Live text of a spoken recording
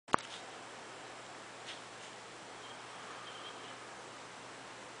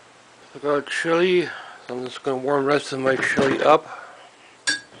I got chili, so I'm just going to warm the rest of my chili up.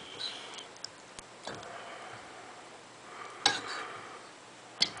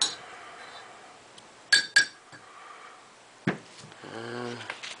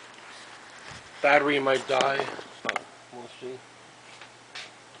 Battery might die, but we'll see.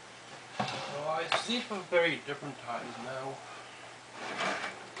 So I sleep at very different times now.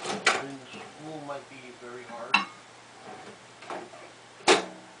 During the school might be very hard,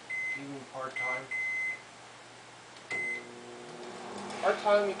 even part-time.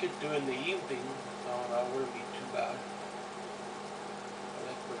 Part-time you could do in the evening, so that wouldn't be too bad.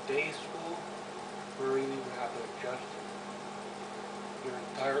 Like for day school, we really would have to adjust your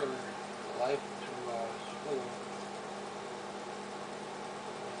entire life to school.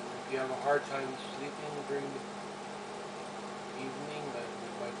 And if you have a hard time sleeping during the evening, then you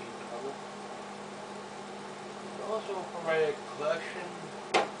might be in trouble. Also for my collection,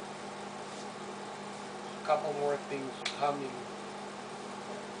 a couple more things coming,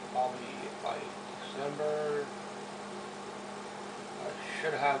 probably by December. I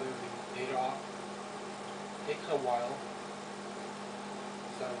should have everything paid off. Takes a while,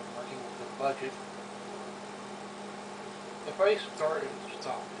 so I'm working with the budget. If I start and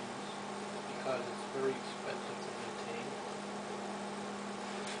stop things, because it's very expensive to maintain.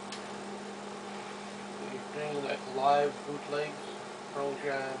 If you're doing like live bootlegs, Pro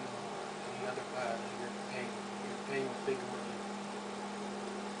Jam, any other band, you're paying big money.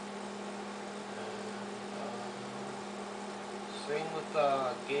 Same with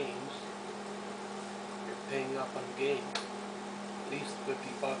games. You're paying up on games. At least 50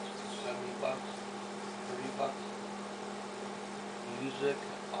 bucks to 70 bucks, 30 bucks. Music,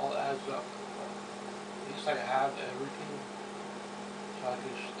 all adds up. At least I have everything. So I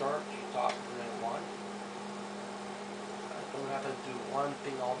can start, stop when I want. I don't have to do one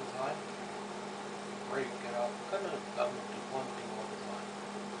thing all the time. Break it up. Kind of done to do one thing all the time.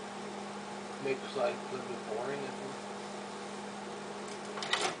 Makes life a little bit boring, I think.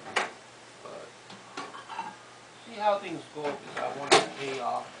 But see how things go, because I want to pay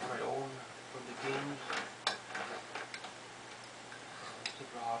off my own from the games.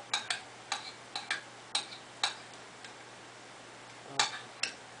 Super hot.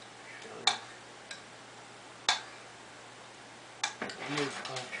 Here's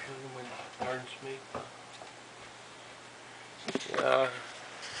my parents make. Yeah.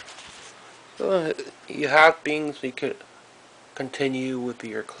 So you have things you could continue with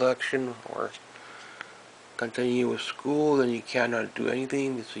your collection or continue with school, then you cannot do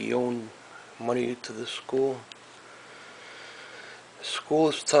anything because you own money to the school. School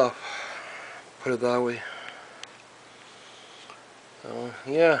is tough, put it that way. So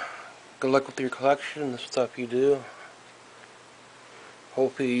yeah, good luck with your collection and the stuff you do.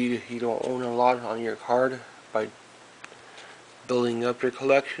 Hopefully you don't own a lot on your card by building up your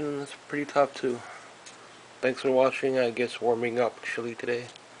collection. It's pretty tough too. Thanks for watching. I guess warming up chili today.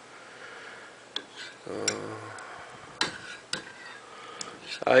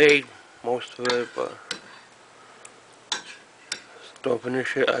 I ate most of it, but don't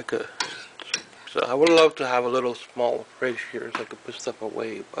finish it. I could. So I would love to have a little small fridge here so I could put stuff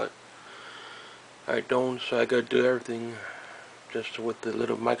away, but I don't. So I gotta do everything just with the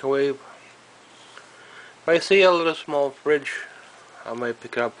little microwave. If I see a little small fridge, I might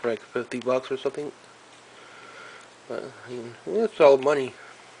pick it up for like 50 bucks or something. But I mean, it's all money,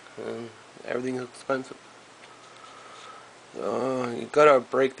 and everything's expensive. You gotta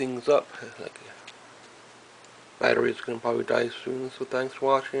break things up. Like, battery's gonna probably die soon. So thanks for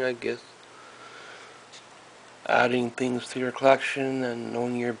watching. I guess adding things to your collection and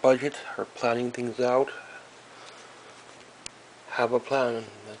knowing your budget or planning things out. Have a plan.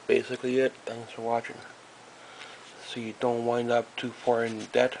 That's basically it. Thanks for watching. So you don't wind up too far in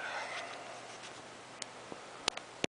debt.